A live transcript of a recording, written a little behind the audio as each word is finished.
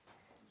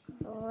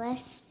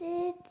Blessed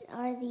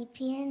are the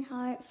pure in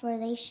heart, for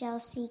they shall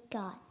see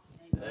God.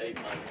 Amen.